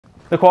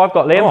Look what I've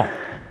got, Liam.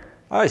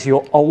 Oh, it's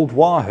your old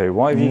Wahoo.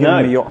 Why have you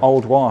given me your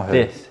old Wahoo?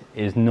 This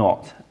is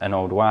not an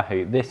old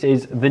Wahoo. This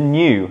is the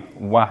new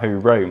Wahoo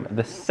Roam,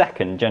 the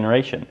 2nd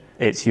generation.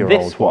 It's your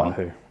old Wahoo.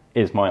 This one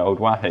is my old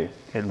Wahoo.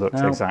 It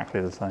looks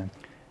exactly the same.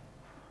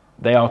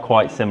 They are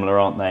quite similar,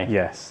 aren't they?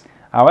 Yes.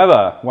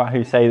 However,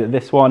 Wahoo say that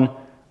this one,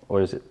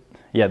 or is it?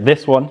 Yeah,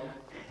 this one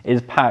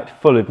is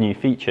packed full of new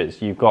features.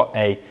 You've got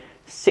a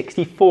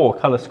 64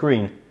 colour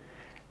screen.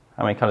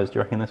 How many colours do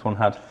you reckon this one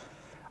had?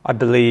 I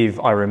believe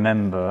I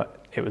remember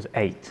it was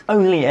 8.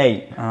 Only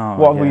 8. Oh,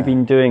 what have we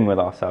been doing with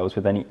ourselves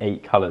with any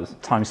 8 colours?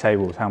 Times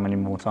tables, how many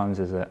more times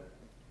is it?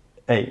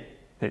 8.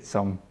 It's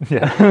I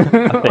think.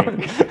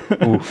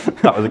 Oof,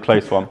 that was a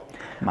close one.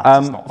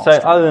 So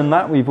other than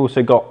that, we've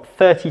also got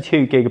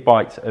 32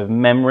 gigabytes of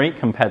memory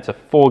compared to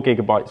 4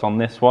 gigabytes on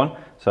this one.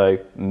 So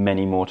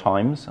many more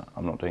times.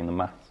 I'm not doing the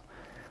maths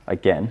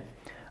again.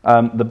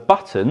 The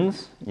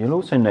buttons, you'll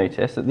also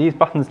notice that these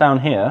buttons down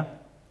here,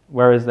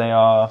 whereas they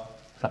are,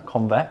 is that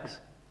convex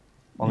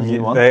on the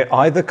new one? They're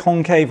either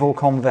concave or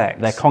convex.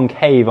 They're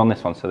concave on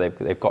this one, so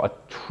they've got a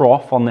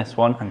trough on this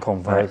one. And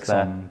convex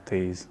on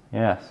these.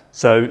 Yes.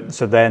 So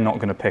they're not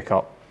going to pick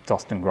up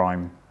dust and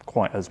grime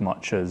quite as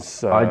much as...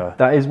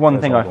 that is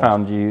one thing I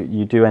found,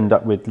 you do end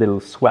up with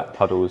little sweat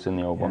puddles in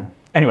the old one.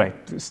 Anyway,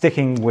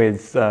 sticking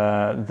with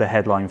the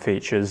headline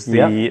features,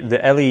 the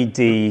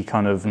LED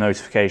kind of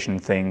notification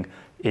thing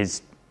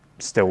is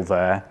still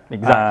there.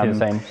 Exactly the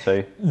same.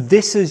 So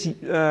this is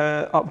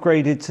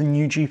upgraded to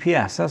new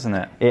GPS, hasn't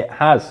it? It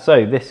has.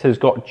 So this has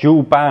got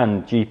dual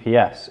band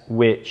GPS,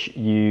 which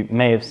you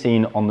may have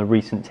seen on the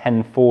recent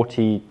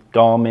 1040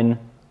 Garmin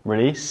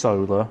release.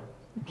 Solar.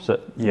 So,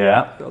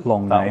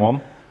 long that name.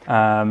 one.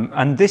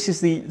 And this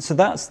is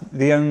that's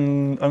the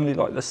only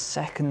like the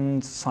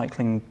second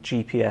cycling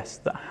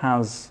GPS that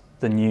has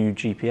the new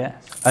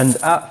GPS. And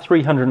at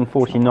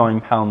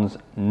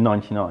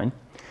 £349.99,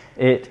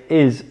 it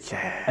is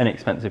an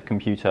expensive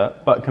computer,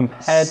 but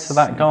compared to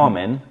that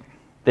Garmin,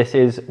 this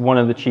is one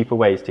of the cheaper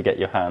ways to get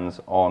your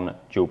hands on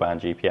dual band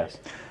GPS.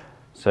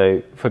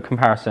 So for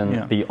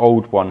comparison, the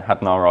old one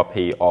had an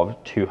RRP of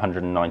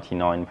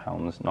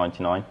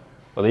 £299.99.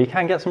 Although you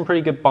can get some pretty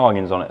good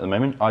bargains on it at the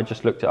moment. I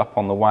just looked it up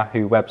on the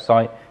Wahoo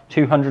website,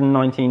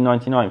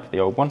 $219.99 for the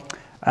old one.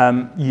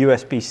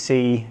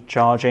 USB-C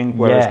charging,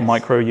 whereas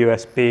micro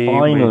USB.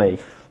 Finally.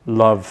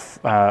 Love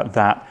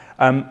that.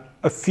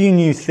 A few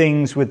new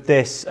things with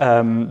this.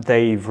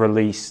 They've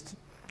released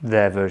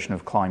their version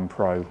of Climb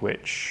Pro,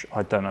 which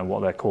I don't know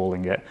what they're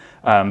calling it.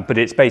 But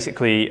it's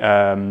basically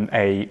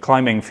a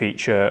climbing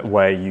feature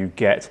where you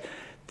get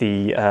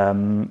the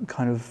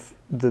kind of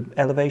the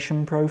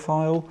elevation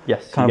profile,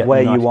 kind of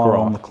where you are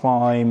on the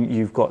climb.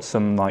 You've got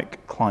some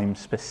like climb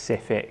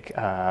specific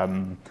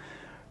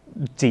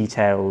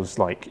details,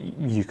 like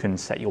you can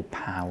set your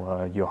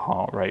power, your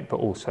heart rate, but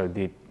also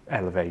the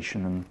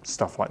elevation and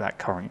stuff like that,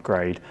 current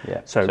grade.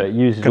 So it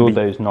uses all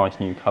those nice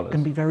new colours.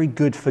 Can be very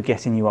good for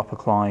getting you up a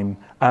climb.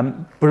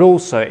 But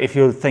also, if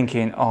you're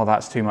thinking, oh,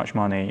 that's too much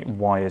money,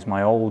 why is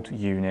my old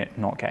unit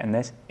not getting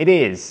this? It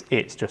is.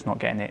 It's just not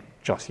getting it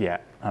just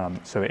yet.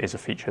 So it is a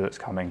feature that's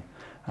coming,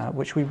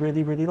 which we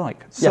really, really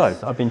like. Yes,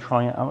 so I've been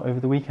trying it out over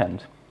the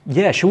weekend.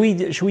 Yeah, shall we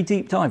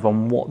deep dive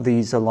on what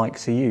these are like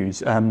to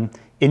use?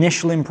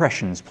 Initial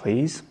impressions,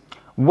 please.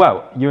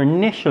 Well, your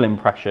initial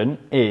impression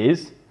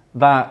is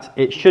that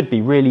it should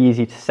be really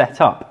easy to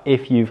set up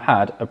if you've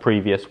had a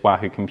previous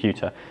Wahoo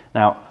computer.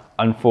 Now,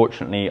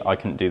 unfortunately, I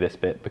couldn't do this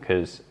bit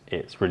because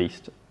it's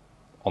released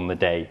on the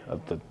day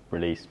of the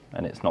release,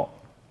 and it's not,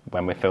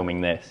 when we're filming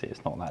this,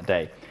 it's not that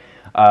day.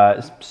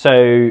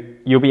 So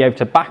you'll be able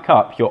to back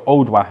up your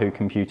old Wahoo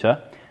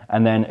computer,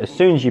 and then as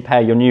soon as you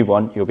pair your new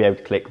one, you'll be able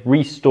to click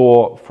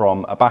restore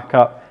from a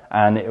backup,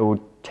 and it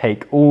will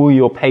take all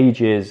your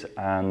pages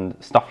and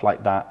stuff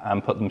like that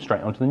and put them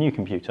straight onto the new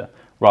computer,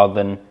 rather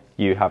than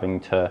you having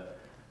to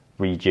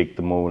rejig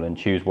them all and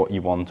choose what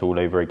you want all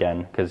over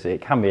again, because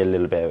it can be a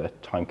little bit of a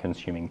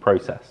time-consuming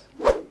process.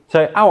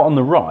 So out on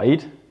the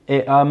ride,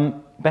 it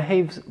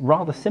behaves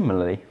rather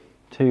similarly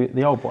to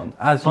the old one,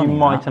 as you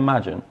might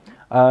imagine.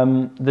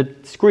 The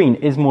screen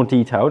is more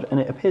detailed and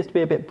it appears to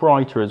be a bit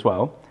brighter as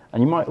well.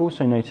 And you might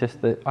also notice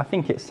that I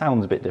think it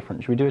sounds a bit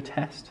different. Should we do a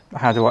test?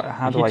 How do I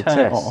turn test?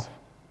 It off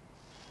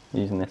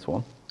using this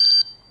one.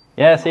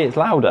 Yeah, see, it's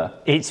louder.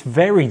 It's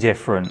very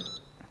different.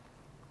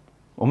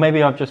 Or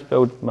maybe I've just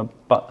filled my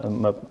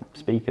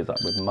speakers up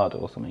with mud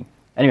or something.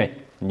 Anyway,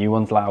 the new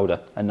one's louder,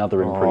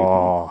 another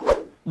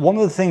improvement. One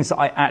of the things that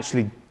I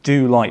actually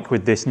do like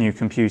with this new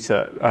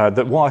computer,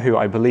 that Wahoo,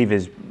 I believe,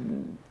 is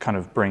kind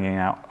of bringing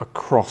out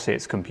across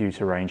its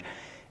computer range,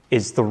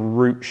 is the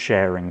route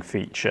sharing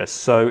feature.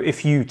 So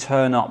if you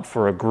turn up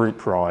for a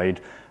group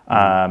ride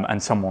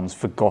and someone's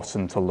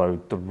forgotten to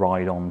load the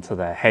ride onto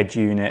their head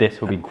unit. This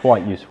will be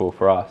quite useful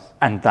for us.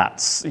 And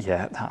that's,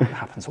 that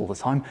happens all the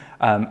time.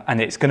 And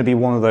it's going to be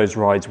one of those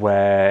rides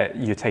where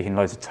you're taking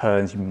loads of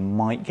turns, you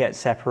might get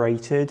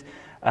separated.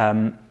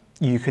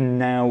 You can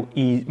now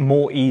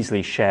more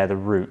easily share the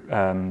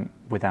route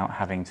without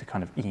having to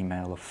kind of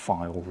email a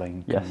file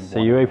link. Yes,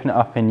 so you open it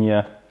up in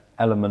your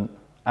Element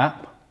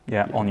app.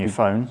 Yeah, on your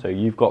phone. So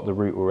you've got the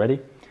route already.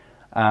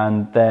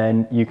 And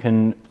then you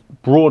can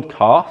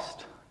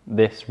broadcast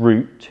this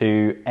route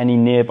to any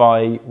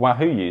nearby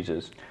Wahoo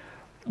users.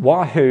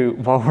 Wahoo,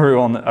 while we were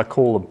on a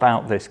call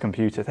about this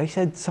computer, they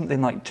said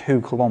something like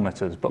 2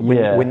 kilometers, but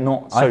we're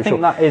not so sure. I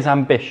think that is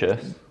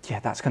ambitious. Yeah,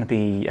 that's going to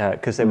be,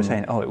 because they were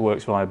saying, oh, it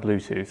works via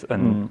Bluetooth.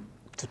 And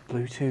does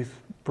Bluetooth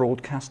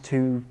broadcast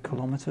 2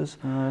 kilometers?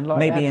 Like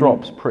maybe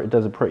AirDrops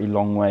does a pretty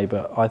long way,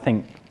 but I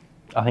think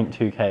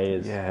 2K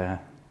is... Yeah.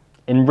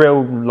 In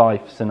real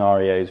life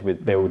scenarios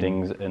with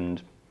buildings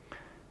and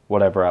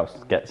whatever else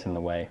gets in the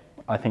way,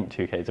 I think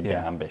 2K is a bit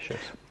ambitious.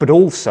 But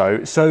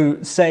also,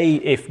 so say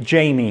if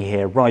Jamie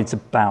here rides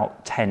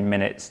about 10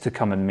 minutes to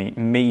come and meet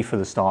me for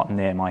the start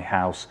near my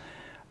house,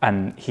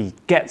 and he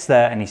gets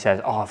there and he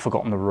says, oh, I've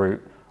forgotten the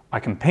route, I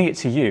can ping it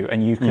to you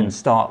and you can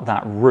start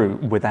that route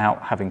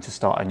without having to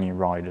start a new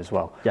ride as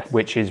well. Yes.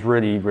 Which is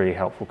really, really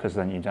helpful because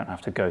then you don't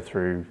have to go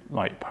through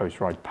like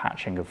post-ride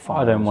patching of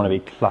files. I don't want to be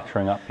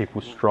cluttering up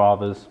people's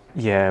Stravas.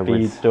 Yeah,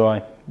 feeds, do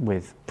I?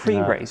 With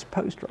pre-race,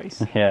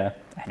 post-race. Yeah.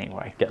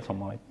 Anyway. Gets on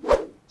my...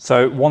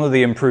 So one of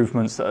the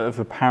improvements that have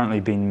apparently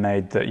been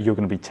made that you're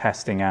going to be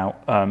testing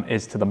out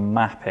is to the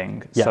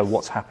mapping. Yes. So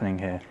what's happening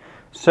here?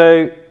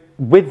 So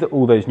with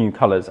all those new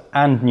colours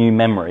and new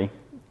memory,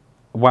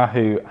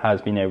 Wahoo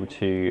has been able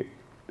to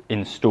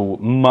install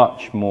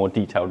much more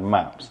detailed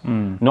maps.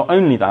 Not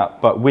only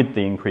that, but with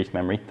the increased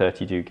memory,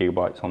 32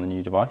 gigabytes on the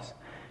new device,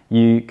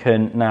 you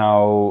can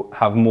now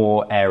have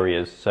more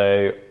areas.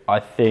 So I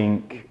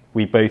think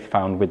we both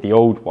found with the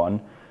old one,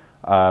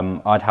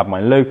 I'd have my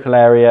local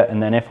area,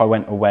 and then if I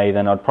went away,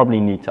 then I'd probably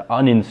need to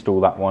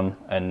uninstall that one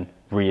and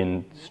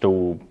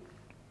reinstall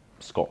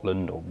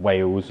Scotland or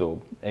Wales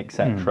or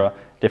etc.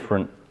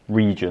 Different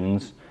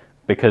regions,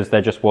 because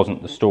there just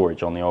wasn't the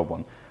storage on the old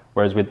one.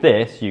 Whereas with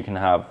this, you can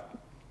have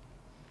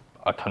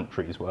a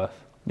country's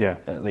worth,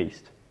 at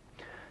least.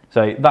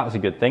 So that's a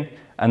good thing.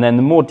 And then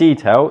the more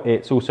detail,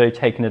 it's also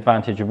taken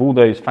advantage of all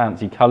those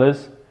fancy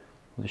colours.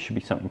 There should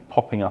be something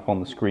popping up on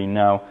the screen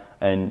now,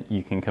 and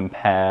you can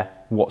compare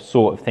what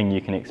sort of thing you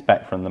can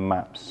expect from the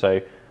maps.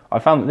 So I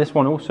found that this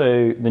one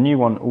also, the new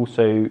one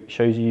also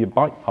shows you your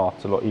bike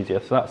paths a lot easier.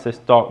 So that's this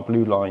dark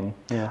blue line.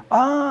 Yeah.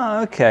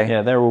 Ah, okay.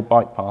 Yeah, they're all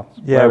bike paths.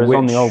 Yeah, whereas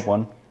on the old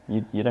one,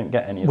 you don't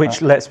get any of that.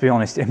 Which, let's be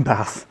honest, in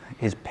Bath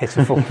is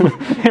pitiful.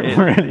 It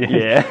really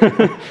is.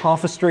 Yeah.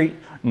 Half a street,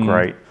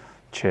 great.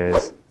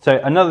 Cheers. So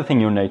another thing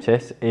you'll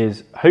notice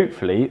is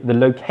hopefully the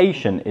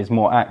location is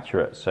more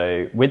accurate.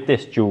 So with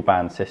this dual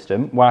band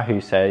system, Wahoo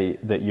say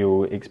that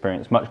you'll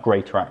experience much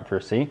greater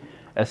accuracy,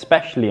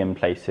 especially in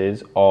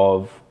places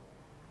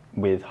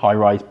with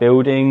high-rise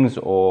buildings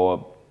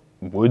or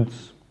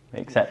woods,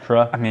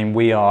 etc. I mean,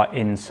 we are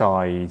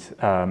inside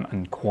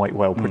and quite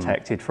well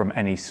protected from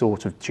any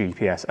sort of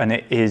GPS, and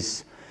it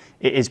is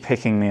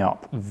picking me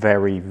up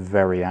very,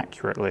 very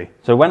accurately.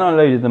 So when I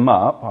loaded them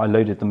up, I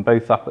loaded them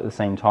both up at the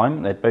same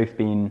time. They'd both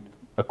been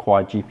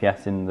acquired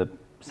GPS in the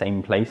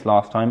same place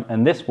last time,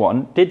 and this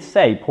one did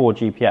say poor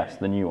GPS,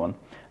 the new one.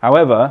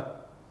 However,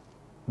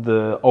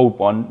 the old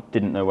one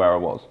didn't know where I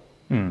was.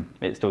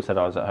 It still said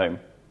I was at home.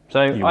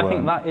 So I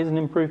think that is an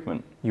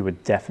improvement. You were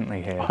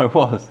definitely here. I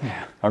was.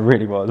 Yeah. I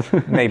really was.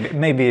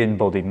 maybe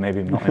embodied,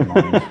 maybe not in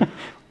mind.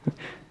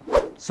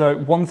 So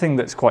one thing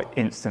that's quite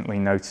instantly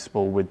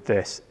noticeable with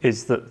this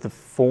is that the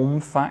form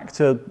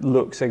factor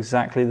looks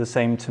exactly the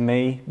same to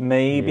me.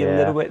 Maybe a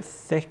little bit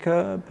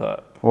thicker,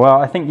 but... Well,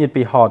 I think you'd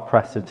be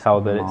hard-pressed to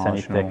tell that it's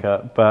any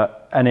thicker,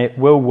 and it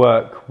will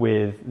work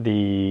with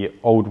the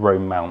old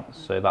Roam mounts,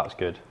 so that's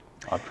good.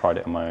 I've tried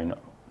it on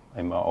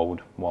in my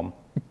old one.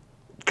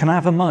 Can I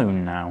have a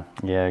moan now?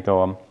 Yeah, go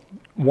on.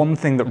 One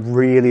thing that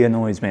really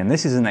annoys me, and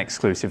this isn't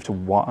exclusive to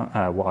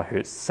Wahoo,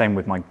 it's the same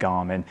with my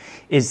Garmin,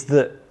 is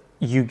that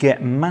you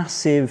get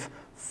massive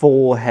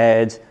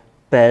forehead,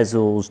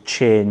 bezels,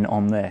 chin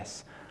on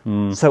this.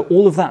 So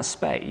all of that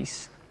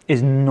space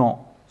is not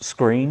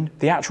screen.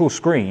 The actual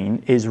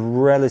screen is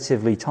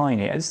relatively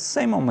tiny. It's the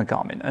same on the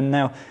Garmin. And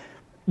now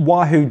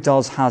Wahoo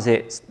does have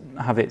its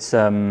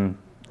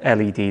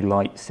LED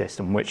light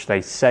system, which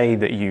they say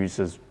that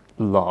users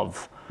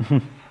love.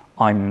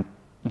 I'm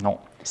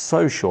not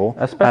so sure.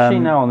 Especially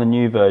now on the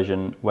new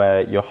version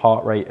where your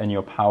heart rate and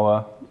your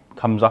power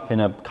comes up in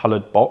a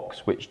coloured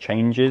box, which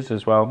changes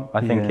as well. I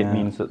think it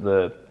means that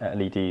the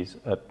LEDs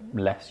are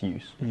less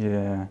use.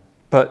 Yeah.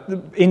 But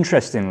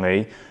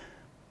interestingly,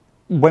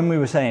 when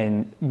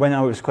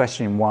I was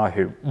questioning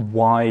Wahoo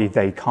why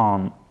they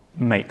can't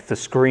make the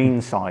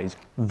screen size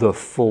the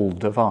full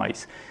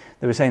device,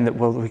 they were saying that,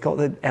 well, we got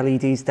the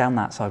LEDs down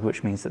that side,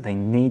 which means that they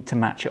need to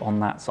match it on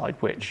that side,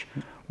 which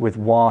with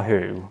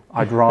Wahoo,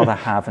 I'd rather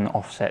have an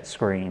offset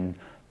screen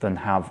than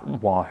have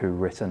Wahoo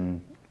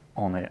written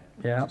on it,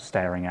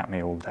 staring at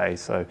me all day.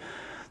 So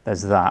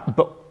there's that.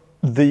 But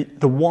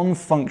the one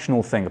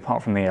functional thing,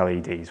 apart from the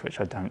LEDs,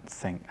 which I don't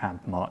think add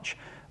much,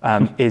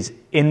 is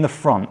in the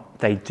front,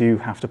 they do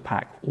have to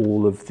pack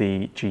all of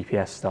the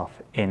GPS stuff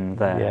in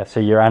there. Yeah, so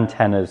your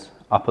antennas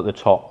up at the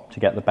top to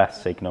get the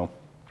best signal.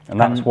 And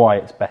that's why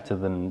it's better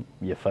than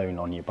your phone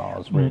on your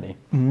bars, really.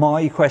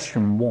 My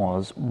question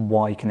was,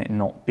 why can it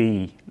not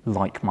be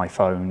like my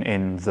phone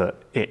in that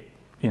it,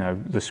 you know,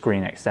 the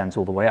screen extends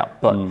all the way up?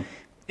 But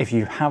if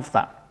you have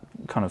that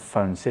kind of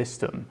phone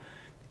system,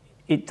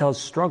 it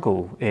does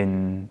struggle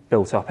in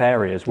built-up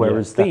areas,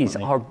 whereas these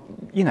are,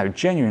 you know,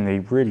 genuinely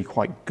really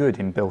quite good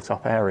in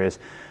built-up areas.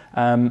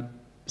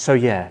 So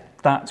yeah,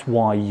 that's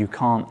why you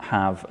can't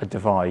have a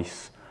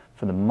device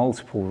for the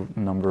multiple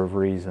number of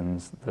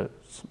reasons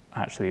that's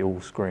actually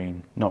all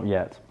screen. Not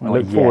yet. I Not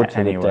look forward yet,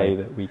 to the anyway. day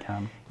that we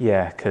can.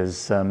 Yeah,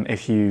 because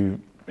if you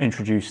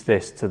introduce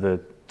this to the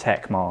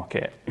tech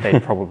market,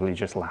 they'd probably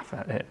just laugh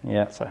at it.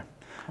 Yeah. So,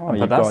 Oh,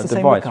 you've got a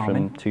device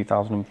from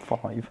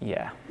 2005.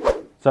 Yeah.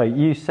 So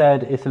you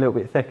said it's a little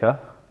bit thicker.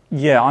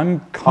 Yeah,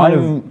 I'm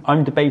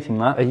debating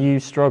that. Are you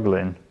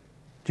struggling?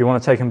 Do you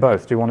want to take them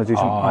both? Do you want to do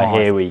some? Oh,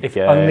 here we if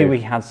go. only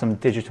we had some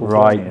digital.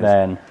 Right verniers.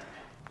 then,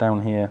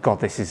 down here. God,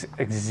 this is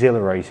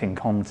exhilarating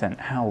content.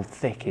 How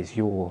thick is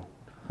your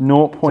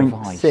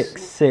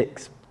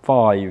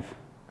 0.665.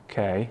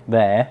 Okay.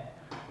 There,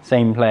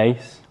 same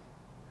place.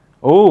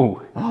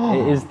 Oh,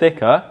 it is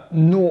thicker.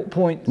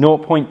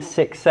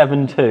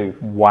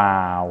 0.672.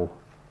 Wow.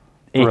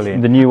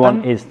 Brilliant. The new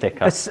one is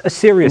thicker. A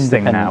serious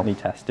thing now. Independently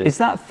tested. Is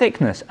that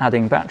thickness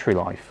adding battery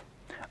life?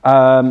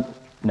 No.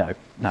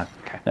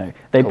 Okay. No.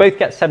 They both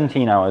get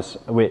 17 hours,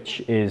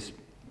 which is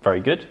very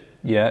good.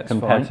 Yeah,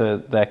 compared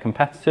to their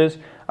competitors.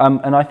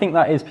 And I think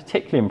that is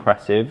particularly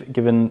impressive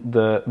given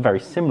the very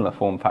similar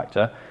form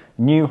factor,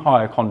 new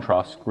higher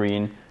contrast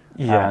screen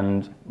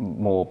and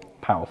more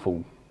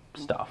powerful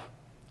stuff.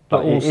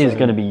 But it is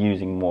going to be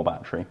using more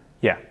battery.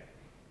 Yeah.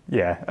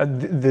 Yeah,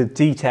 the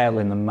detail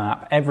in the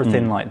map,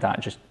 everything like that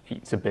just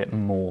eats a bit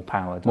more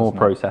power, doesn't More it?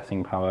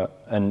 processing power,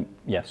 and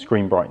yeah,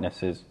 screen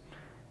brightness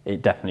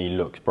it definitely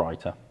looks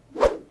brighter.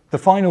 The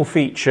final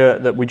feature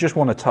that we just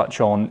want to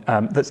touch on,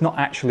 that's not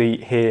actually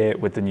here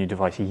with the new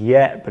device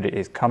yet, but it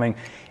is coming,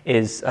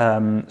 is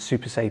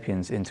Super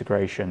Sapiens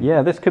integration.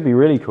 Yeah, this could be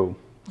really cool.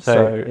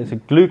 So it's a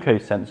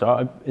glucose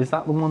sensor. Is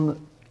that the one that?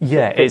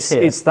 Yeah,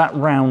 it's that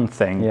round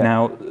thing. Yeah.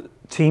 Now,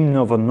 Team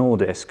Novo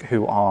Nordisk,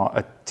 who are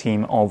a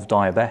team of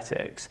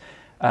diabetics,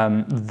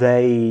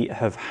 they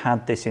have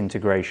had this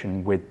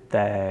integration with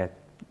their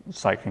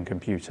cycling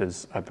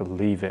computers. I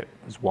believe it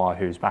was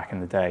Wahoo's back in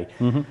the day,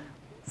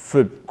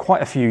 for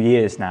quite a few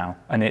years now.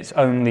 And it's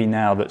only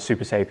now that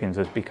Super Sapiens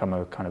has become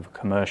a kind of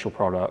commercial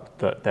product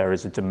that there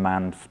is a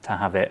demand to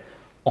have it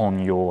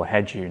on your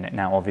head unit.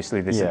 Now, obviously,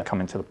 this is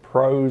coming to the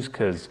pros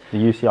because the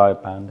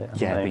UCI banned it.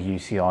 Yeah, the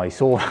UCI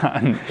saw that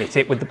and hit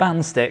it with the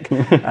band stick.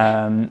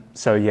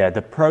 So yeah,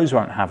 the pros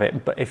won't have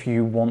it, but if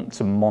you want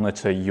to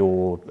monitor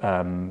your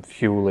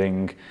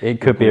fueling,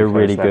 it could be a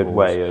really good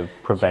way of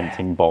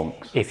preventing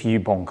bonks. If you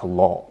bonk a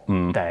lot,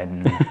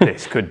 then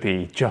this could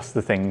be just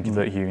the thing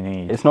that you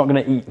need. It's not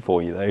going to eat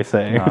for you though,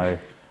 so no.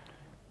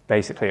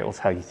 Basically, it will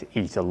tell you to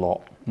eat a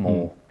lot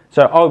more.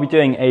 So I'll be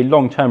doing a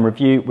long-term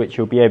review, which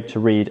you'll be able to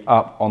read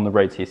up on the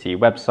road.cc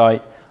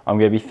website. I'm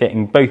going to be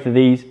fitting both of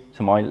these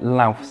to my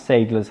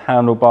Laufsegler's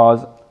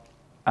handlebars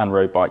and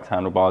road bike's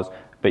handlebars,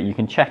 but you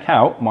can check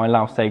out my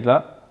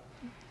Laufsegler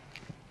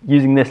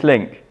using this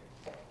link.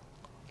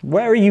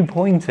 Where are you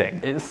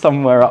pointing? It's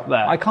somewhere up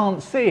there. I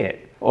can't see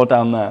it. Or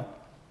down there.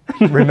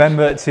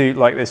 Remember to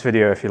like this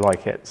video if you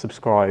like it,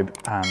 subscribe,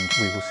 and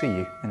we will see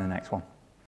you in the next one.